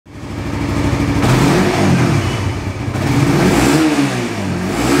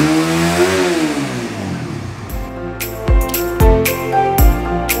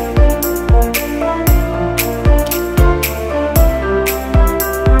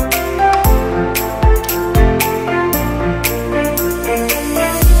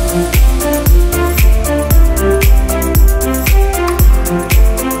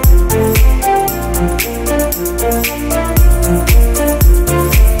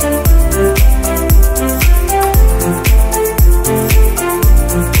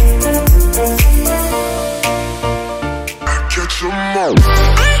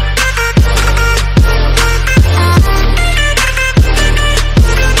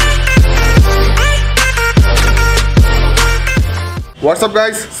WhatsApp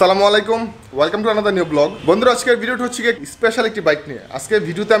guys, আসসালামু আলাইকুম, welcome to another new blog. বন্ধুরা, আজকের ভিডিওটা হচ্ছে গিয়ে স্পেশাল একটি বাইক নিয়ে। আজকের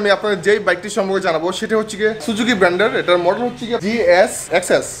ভিডিওতে আমি আপনাদের যেই বাইকটি সম্পর্কে জানাবো সেটা হচ্ছে গিয়ে সুজুকি ব্র্যান্ডের। এটার মডেল হচ্ছে গিয়ে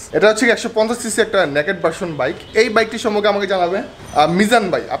GSX-S। এটা হচ্ছে 150cc একটা নেকেড ভার্সন বাইক। এই বাইকটি সম্পর্কে আমাকে জানাবে মিজান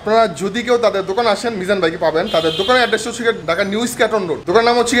ভাই। আপনারা যদি কেউ তাদের দোকানে আসেন, মিজান ভাইকে পাবেন। তাদের দোকানের অ্যাড্রেস হচ্ছে গিয়ে ঢাকা নিউ এসকাটন রোড। দোকানের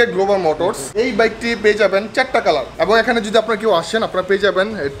নাম হচ্ছে গিয়ে গ্লোবাল মোটরস। এই বাইকটি পেয়ে যাবেন 4টা কালার, এবং এখানে যদি আপনারা কেউ আসেন আপনারা পেয়ে যাবেন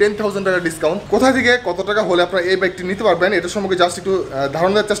 10,000 টাকা ডিসকাউন্ট। কোথা থেকে কত টাকা হলে আপনারা এই বাইকটি নিতে পারবেন এটা সম্পর্কে জাস্ট একটু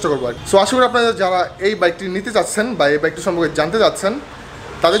ধারণা দেওয়ার চেষ্টা করবো। সো আশা করি আপনারা যারা এই বাইকটি নিতে চাচ্ছেন বা এই বাইকটি সম্পর্কে জানতে চাচ্ছেন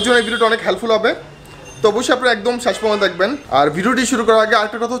তাদের জন্য এই ভিডিওটা অনেক হেল্পফুল হবে। তো অবশ্যই আপনারা একদম শেষ পর্যন্ত দেখবেন। আর ভিডিওটি শুরু করার আগে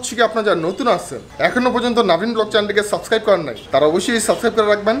আরেকটা কথা হচ্ছে কি, আপনারা যারা নতুন আসছেন এখনো পর্যন্ত নাভিন ব্লগ চ্যানেলটিকে সাবস্ক্রাইব করেন নাই, তারা অবশ্যই সাবস্ক্রাইব করে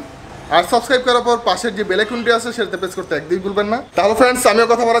রাখবেন। আর সাবস্ক্রাইব করার পর পাশের যে বেল আইকনটি আছে সেটাতে প্রেস করতে একদমই ভুলবেন না। তাহলে ফ্রেন্ডস, আমিও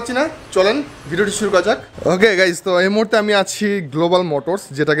কথা বলাচ্ছি না, চলেন ভিডিওটি শুরু করা যাক। ওকে গাইজ, তো এই মুহূর্তে আমি আছি গ্লোবাল মোটরস,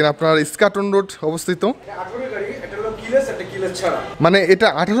 যেটা কিনা আপনার এসকাটন রোড অবস্থিত। মানে এটা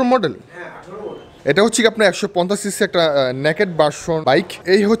 18 মডেল। এটা হচ্ছে কি আপনার 150cc একটা নেকেড ভার্সন বাইক।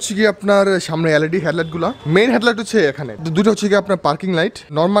 এই হচ্ছে কি আপনার সামনে এলইডি হেডলাইট গুলো, মেইন হেডলাইট হচ্ছে এখানে, দুটো হচ্ছে কি আপনার পার্কিং লাইট,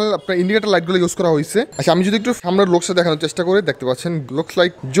 নর্মাল আপনার ইন্ডিকেটর লাইট গুলো ইউজ করা হয়েছে। আচ্ছা, আমি যদি একটু সামনের লোকসা দেখানোর চেষ্টা করি, দেখতে পাচ্ছেন লুকস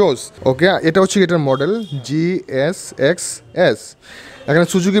লাইক জোস। ওকে, এটা হচ্ছে এটার মডেল GSX-S। এখানে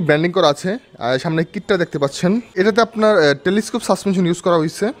সুজুকি ব্র্যান্ডিং করা আছে। আর সামনে কিটটা দেখতে পাচ্ছেন, এটাতে আপনার টেলিস্কোপ সাসপেনশন ইউজ করা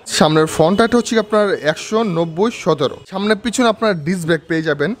হয়েছে। সামনের ফ্রন্ট টাইট হচ্ছে আপনার 190/17। সামনে পিছনে আপনার ডিস্ক ব্রেক পেয়ে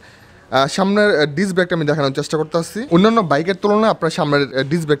যাবেন। সামনের ডিস্ক ব্রেকটা আমি দেখানোর চেষ্টা করতে আসছি। অন্যান্য বাইকের তুলনায় আপনার সামনের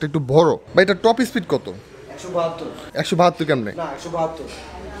ডিস্ক ব্রেকটা একটু বড়। বা এটা টপ স্পিড কত? 172 কেমনে? না 172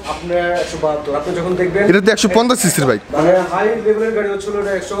 আপনার 172 আপনি যখন দেখবেন এটা তো 150cc বাইক, মানে হাই লেভেলের গাড়ি হচ্ছে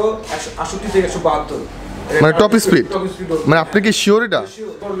এটা 168 থেকে 172, মানে টপ স্পিড। মানে আপনি কি শিওর এটা?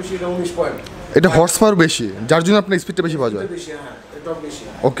 বেশি, এটা 19 পয়েন্ট। এটা হর্স পাওয়ার বেশি, যার জন্য আপনার স্পিডটা বেশি পাওয়া যায়।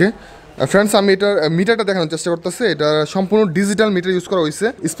 ওকে ফ্রেন্ডস, আমি এটার মিটারটা দেখানোর চেষ্টা করতেছি। এটা সম্পূর্ণ ডিজিটাল মিটার ইউজ করা হয়েছে।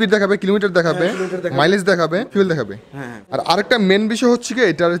 স্পিড দেখাবে, কিলোমিটার দেখাবে, মাইলেজ দেখাবে, ফিউল দেখাবে। আর আরেকটা মেন বিষয় হচ্ছে কি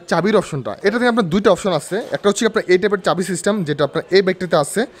এটার চাবির অপশনটা। এটাতে আপনার দুইটা অপশন আছে। একটা হচ্ছে আপনার এই টাইপের চাবি সিস্টেম, যেটা আপনার এই বাইকটাতে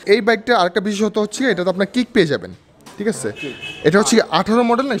আছে। এই বাইকটা আরেকটা বিশেষত হচ্ছে এটাতে আপনার কিক পেয়ে যাবেন। ঠিক আছে, এটা হচ্ছে 18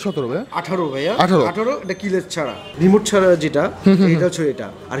 মডেল না 17 ভাই? 18 ভাইয়া, 18 এটা কিলের ছাড়া, রিমোট ছাড়া যেটা, এটা হচ্ছে এটা,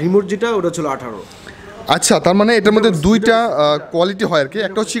 আর রিমোট যেটা ওটা ছিল 18। আচ্ছা, তার মানে এটার মধ্যে দুইটা কোয়ালিটি হয় আর কি।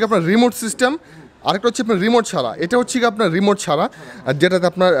 একটা হচ্ছে আপনার রিমোট সিস্টেম, আরেকটা হচ্ছে আপনার রিমোট ছাড়া। এটা হচ্ছে আপনার রিমোট ছাড়া, আর যেটাতে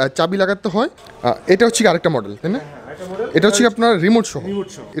আপনার চাবি লাগাতে হয়। এটা হচ্ছে আরেকটা মডেল, তাই না? এটা হচ্ছে আপনার রিমোট সহ,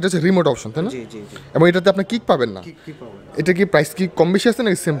 এটা হচ্ছে রিমোট অপশন, তাই না? এবং এটাতে আপনি কিক পাবেন না। এটা কি প্রাইস কি কম বেশি আছে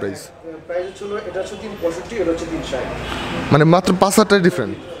নাকি সেম প্রাইস? মানে মাত্র 5,000 টাকা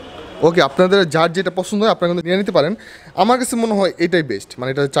ডিফারেন্ট। ওকে, আপনাদের যার যেটা পছন্দ হয় আপনারা কিন্তু নিয়ে নিতে পারেন। আমার কাছে মনে হয় এটাই বেস্ট। মানে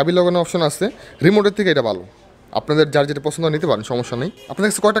এটা চাবি লাগানো অপশন আছে, রিমোটের থেকে এটা ভালো। আপনাদের যার যেটা পছন্দ হয় নিতে পারেন, সমস্যা নেই। আপনাদের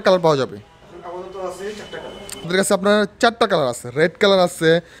কাছে কয়টা কালার পাওয়া যাবে? আপনাদের কাছে আপনার 4টা কালার আছে। রেড কালার আছে,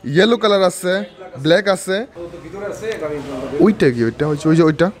 ইয়েলো কালার আছে, ব্ল্যাক আছে। ওইটা কি? ওইটা হচ্ছে ওই যে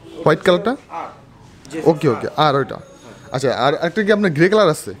ওইটা হোয়াইট কালারটা। ওকে ওকে, আর ওইটা আচ্ছা। আর একটা কি আপনার গ্রে কালার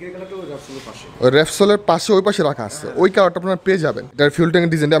আছে? ওই রেফসলের পাশে ওই পাশে রাখা আছে, ওই কালারটা আপনারা পেয়ে যাবেন। এটার ফিউল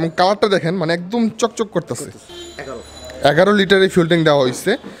ট্যাঙ্কের ডিজাইনটা এবং কালারটা দেখেন, মানে একদম চকচক করতেছে। 11 লিটারের ফিউল ট্যাঙ্ক দেওয়া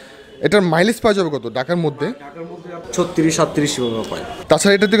হয়েছে। এটার মাইলেজ পাওয়া যাবে কত ঢাকার মধ্যে? 36-37 পায়।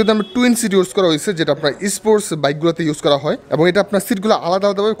 তাছাড়া এটা থেকে আমরা টুইন সিট ইউজ করা হয়েছে, যেটা আপনার স্পোর্টস বাইকগুলোতে ইউজ করা হয়, এবং এটা আপনার সিটগুলো আলাদা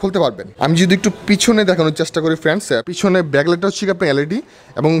আলাদাভাবে খুলতে পারবেন। আমি যদি একটু পিছনে দেখানোর চেষ্টা করি ফ্রেন্ডস, পিছনে ব্যাকলাইটটা হচ্ছে আপনার এলইডি,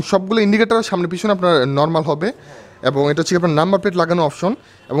 এবং সবগুলো ইন্ডিকেটার সামনে পিছনে আপনার নর্মাল হবে। এবং এটা হচ্ছে আপনার নাম্বার প্লেট লাগানো অপশন,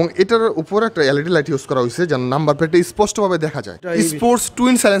 এবং এটার উপরে একটা এলইডি লাইট ইউজ করা হয়েছে যেন নাম্বার প্লেটে স্পষ্টভাবে দেখা যায়। স্পোর্টস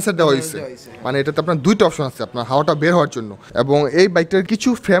টুইন সাইলেন্সার দেওয়া হয়েছে, মানে এটাতে আপনার দুইটা অপশন আছে আপনার হাওয়াটা বের হওয়ার জন্য। এবং এই বাইকটার কিছু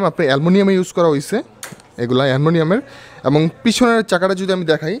ফ্রেম আপনার অ্যালুমিনিয়ামে ইউজ করা হয়েছে, এগুলো অ্যালুমিনিয়ামের। এবং পিছনের চাকাটা যদি আমি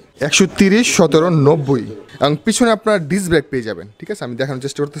দেখাই 130/17/90, এবং পিছনে আপনার ডিস্ক ব্রেক পেয়ে যাবেন। ঠিক আছে, আমি দেখানোর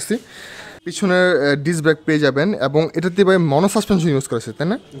চেষ্টা করতেছি। পিছনের ডিস্ক ব্রেক পেয়ে যাবেন, এবং এটাতে ভাই মনো সাসপেনশন ইউজ করেছে, তাই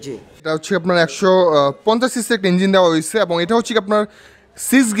না? জি। এটা হচ্ছে আপনার 150cc একটা ইঞ্জিন দেওয়া হয়েছে, এবং এটা হচ্ছে আপনার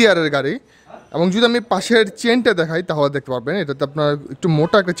 6 গিয়ারের গাড়ি। এবং যদি আমি পাশের চেনটা দেখাই তাহলে দেখতে পারবেন এটাতে আপনার একটু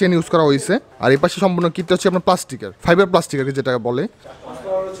মোটা একটা চেন ইউজ করা হয়েছে। আর এই পাশে সম্পূর্ণ কিটটা হচ্ছে আপনার প্লাস্টিকের, ফাইবার প্লাস্টিকের, যেটা বলে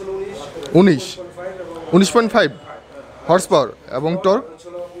 19.5 হর্স পাওয়ার, এবং টর্ক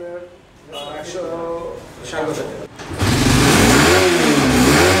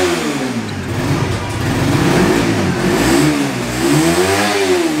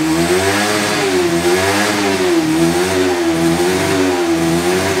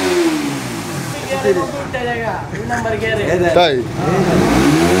তাই।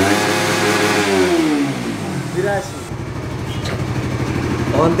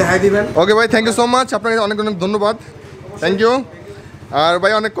 ওকে ভাই, থ্যাংক ইউ সো মাচ, আপনাকে অনেক অনেক ধন্যবাদ, থ্যাংক ইউ। আর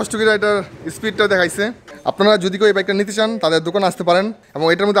ভাই অনেক কষ্ট করে এটার স্পিডটা দেখাইছে। আপনারা যদি কেউ এই বাইকটা নিতে চান তাদের দোকানে আসতে পারেন। এবং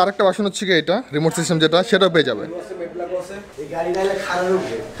এটার মধ্যে আরেকটা ভার্সন হচ্ছে কি এটা রিমোট সিস্টেম যেটা, সেটাও পেয়ে যাবেন।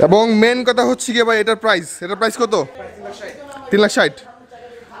 এবং মেন কথা হচ্ছে কি ভাই এটার প্রাইস কত? 3,60,000।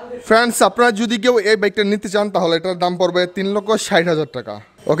 ফ্রেন্ডস, আপনারা যদি কেউ এই বাইকটা নিতে চান তাহলে এটার দাম পড়বে 3,60,000 টাকা।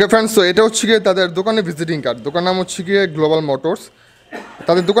 ওকে ফ্রেন্ডস, তো এটা হচ্ছে গিয়ে তাদের দোকানের ভিজিটিং কার্ড। দোকান নাম হচ্ছে গিয়ে গ্লোবাল মোটরস।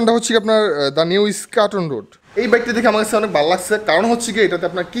 তাদের দোকানটা হচ্ছে কি আপনার দ্য নিউ স্কাটন রোড। এই বাইকটা দেখে আমার কাছে অনেক ভালো লাগছে, কারণ হচ্ছে কি এটাতে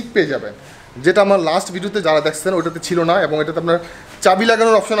আপনার কিক পেয়ে যাবেন, যেটা আমার লাস্ট ভিডিওতে যারা দেখছেন ওটাতে ছিল না। এবং এটাতে আপনার চাবি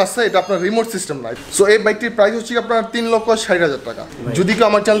লাগানোর অপশন আছে, এটা আপনার রিমোট সিস্টেম নাই। সো এই বাইকটির প্রাইস হচ্ছে আপনার 3,60,000 টাকা। যদি কেউ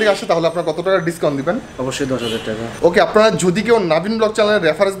আমার চ্যানেল থেকে আসে তাহলে আপনার কত টাকা ডিসকাউন্ট দিবেন? অবশ্যই 10,000 টাকা। ওকে, আপনারা যদি কেউ নাবিন ব্লগ চ্যানেলের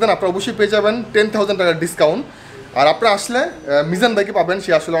রেফারেন্স দেন আপনারা অবশ্যই পেয়ে যাবেন 10,000 টাকার ডিসকাউন্ট। আর আপনারা আসলে মিজান ভাইকে পাবেন,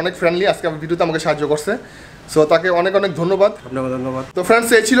 সে আসলে অনেক ফ্রেন্ডলি, আজকে আমার ভিডিওতে আমাকে সাহায্য করছে। সো তাকে অনেক অনেক ধন্যবাদ। আপনাকে ধন্যবাদ। তো ফ্রেন্ডস,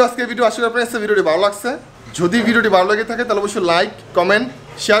 এই ছিল আজকে ভিডিও। আসলে আপনার কাছে ভিডিওটি ভালো লাগছে। যদি ভিডিওটি ভালো লেগে থাকে তাহলে অবশ্যই লাইক, কমেন্ট,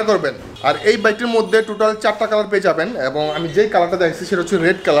 শেয়ার করবেন। আর এই বাইকটির মধ্যে টোটাল 4টা কালার পেয়ে যাবেন। এবং আমি যেই কালারটা দেখছি সেটা হচ্ছে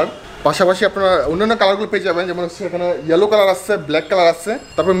রেড কালার। পাশাপাশি আপনারা অন্যান্য কালারগুলো পেয়ে যাবেন, যেমন হচ্ছে এখানে ইয়েলো কালার আছে, ব্ল্যাক কালার আছে।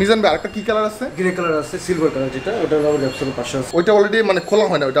 তারপর মিজান ভাই আরেকটা কি কালার আছে? গ্রে কালার আছে, সিলভার কালার, যেটা ওটার দাম 500 আছে। ওইটা অলরেডি মানে খোলা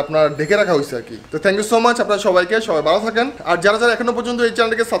হয় না, ওইটা আপনার ঢেকে রাখা হয়েছে আর কি। তো থ্যাংক ইউ সো মাচ আপনারা সবাইকে, সবাই ভালো থাকেন। আর যারা যারা এখনো পর্যন্ত এই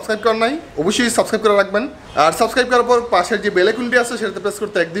চ্যানেলটিকে সাবস্ক্রাইব করেন নাই অবশ্যই সাবস্ক্রাইব করে রাখবেন। আর সাবস্ক্রাইব করার পর পাশের যে বেল আইকনটি আছে সেটাতে প্রেস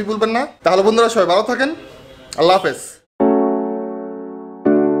করতে একদমই ভুলবেন না। তাহলে বন্ধুরা সবাই ভালো থাকেন, আল্লাহ হাফেজ।